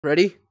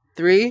Ready?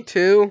 3,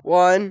 2,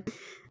 1.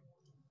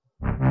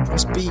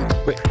 Press B.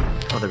 Wait.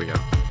 Oh, there we go.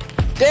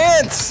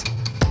 Dance!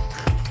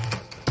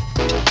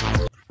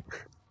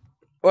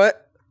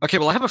 What? Okay,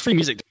 well, I have a free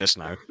music disc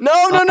now. No.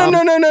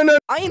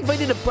 I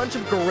invited a bunch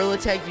of Gorilla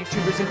Tag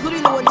YouTubers,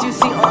 including the ones you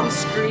see on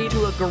screen,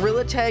 to a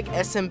Gorilla Tag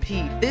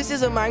SMP. This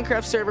is a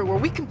Minecraft server where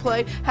we can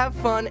play, have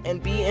fun,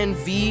 and be in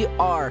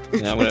VR.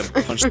 Yeah, I'm gonna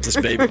punch this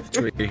baby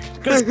tree.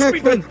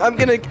 I'm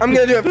gonna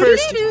do it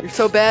first. You're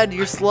so bad,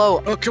 you're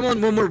slow. Oh, come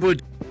on, one more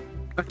wood.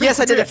 Yes,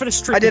 I did it.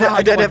 I did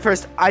it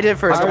first. I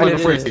got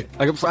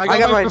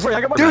mine.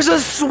 There's a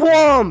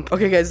swamp!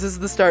 Okay, guys, this is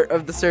the start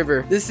of the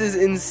server. This is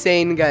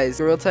insane, guys.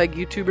 Gorilla Tag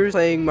YouTubers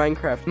playing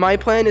Minecraft. My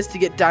plan is to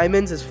get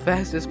diamonds as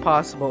fast as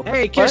possible.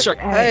 Hey, Kishark.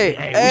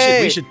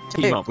 Hey, we should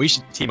team up. We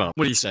should team up.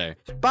 What do you say?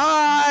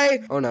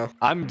 Bye! Oh, no.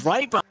 I'm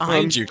right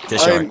behind you,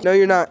 Kishark. No,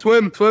 you're not.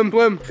 Swim.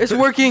 It's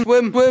working.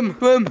 Swim.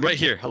 Right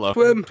here. Hello.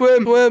 Swim.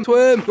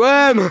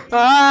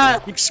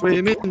 Ah! Keep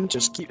swimming.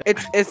 Just keep.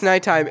 It's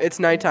nighttime.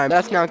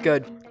 That's not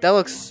good. That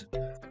looks...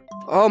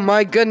 Oh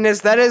my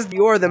goodness,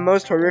 you're the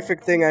most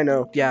horrific thing I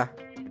know. Yeah.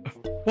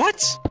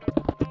 What?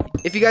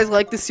 If you guys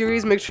like the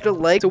series, make sure to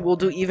like, so we'll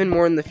do even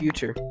more in the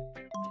future.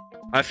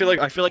 I feel like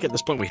at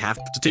this point we have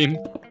to team.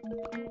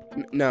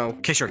 No.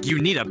 Kishark, you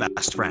need a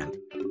best friend.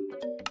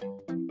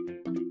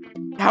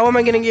 How am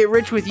I gonna get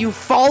rich with you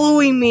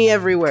following me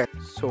everywhere?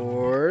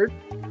 Sword,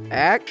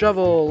 axe,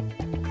 shovel.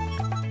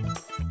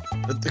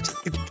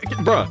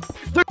 Bruh,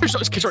 there's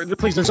Kishark,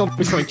 please, there's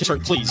zombies coming,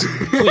 Kishark, please,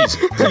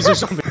 there's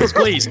zombies,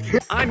 please.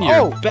 I'm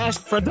your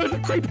best friend. There's a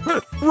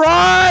creeper.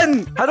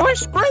 Run! How do I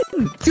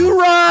sprint? You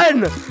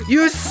run!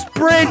 You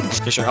sprint!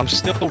 Kishark, I'm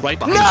still right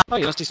behind. No! Oh,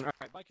 yeah, that's decent.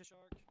 Alright, bye,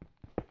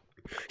 Kishark.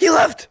 He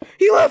left!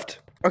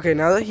 Okay,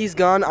 now that he's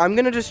gone, I'm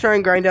gonna just try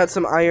and grind out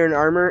some iron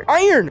armor.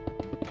 Iron!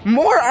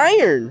 More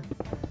iron!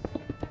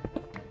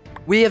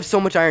 We have so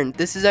much iron.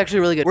 This is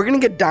actually really good. We're gonna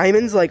get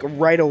diamonds, like,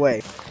 right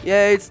away.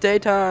 Yay, it's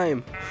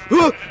daytime.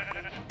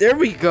 There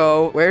we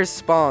go. Where's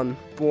spawn?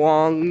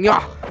 Bwong.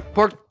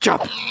 Pork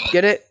chop.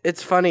 Get it?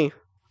 It's funny.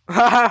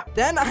 Haha.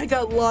 Then I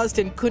got lost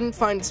and couldn't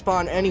find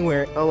spawn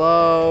anywhere.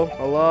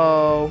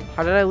 Hello?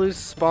 How did I lose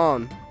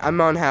spawn? I'm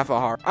on half a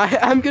heart.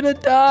 I'm gonna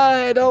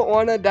die. I don't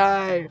wanna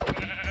die.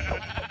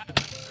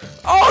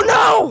 Oh,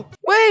 no!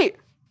 Wait!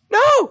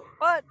 No!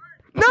 What?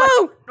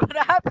 No! What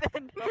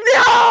happened?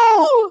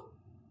 No!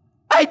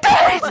 I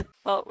died!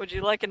 Well, would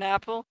you like an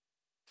apple?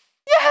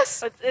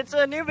 Yes! It's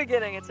a new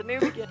beginning. It's a new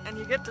beginning, and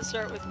you get to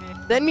start with me.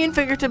 Then me and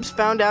Fingertips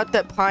found out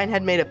that Pine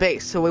had made a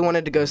base, so we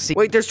wanted to go see.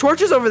 Wait, there's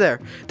torches over there!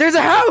 There's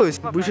a house!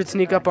 We should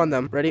sneak up on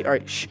them. Ready?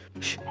 Alright, shh.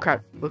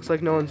 Crap. Looks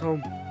like no one's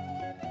home.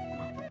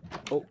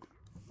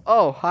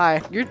 Oh,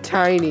 hi. You're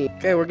tiny.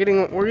 Okay, we're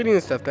getting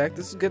the stuff back.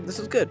 This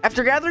is good.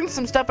 After gathering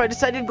some stuff, I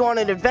decided to go on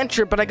an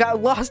adventure, but I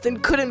got lost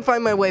and couldn't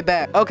find my way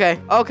back. Okay.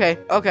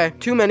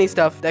 Too many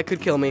stuff. That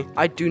could kill me.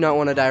 I do not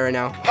want to die right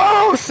now.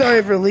 Oh, sigh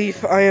of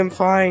relief. I am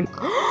fine.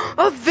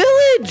 A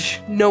village!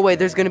 No way,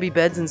 there's gonna be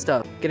beds and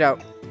stuff. Get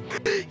out.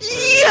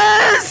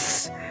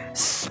 Yes!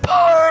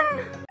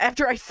 Spawn!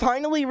 After I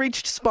finally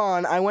reached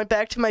spawn, I went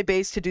back to my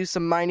base to do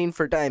some mining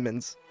for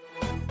diamonds.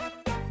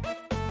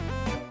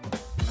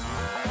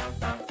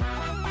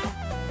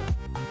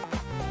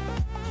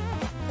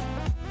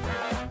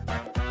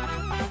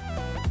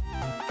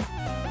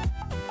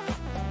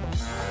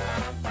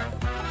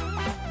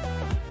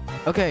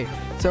 Okay,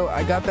 so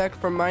I got back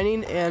from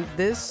mining, and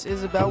this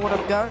is about what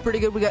I've got. Pretty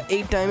good. We got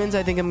 8 diamonds.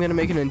 I think I'm gonna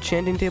make an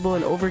enchanting table,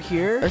 and over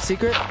here, our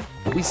secret,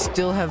 we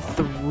still have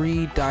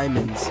 3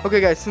 diamonds. Okay,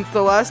 guys, since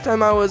the last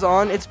time I was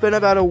on, it's been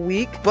about a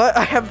week, but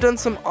I have done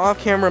some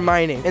off-camera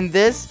mining, and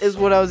this is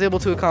what I was able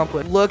to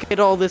accomplish. Look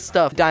at all this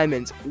stuff.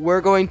 Diamonds.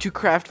 We're going to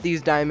craft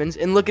these diamonds,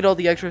 and look at all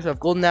the extra stuff.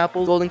 Golden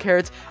apples, golden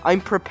carrots.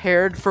 I'm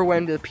prepared for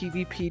when the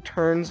PvP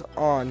turns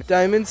on.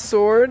 Diamond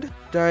sword,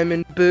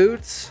 diamond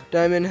boots,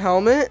 diamond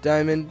helmet,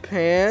 diamond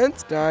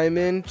pants,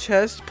 diamond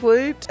chest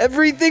plate.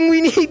 Everything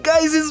we need,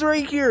 guys, is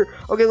right here.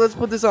 Okay, let's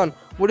put this on.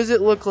 What does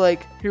it look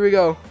like? Here we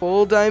go.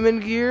 Full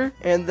diamond gear,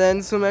 and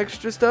then some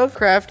extra stuff.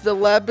 Craft the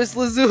lapis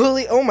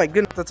lazuli. Oh my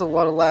goodness, that's a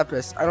lot of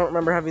lapis. I don't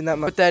remember having that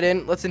much. Put that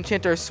in. Let's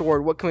enchant our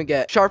sword. What can we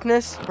get?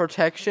 Sharpness,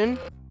 protection.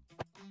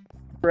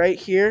 Right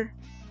here.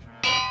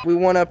 We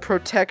want a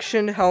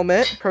protection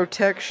helmet,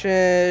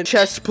 protection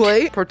chest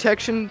plate,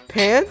 protection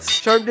pants,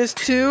 sharpness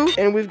 2,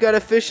 and we've got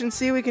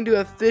efficiency. We can do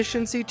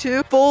efficiency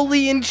 2.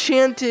 Fully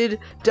enchanted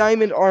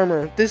diamond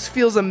armor. This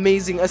feels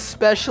amazing,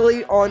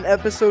 especially on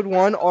episode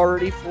 1,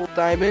 already full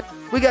diamond.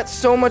 We got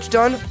so much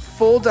done,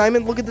 full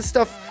diamond. Look at this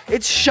stuff.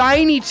 It's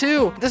shiny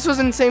too. This was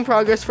insane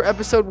progress for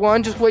episode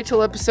 1. Just wait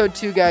till episode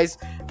 2, guys.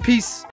 Peace.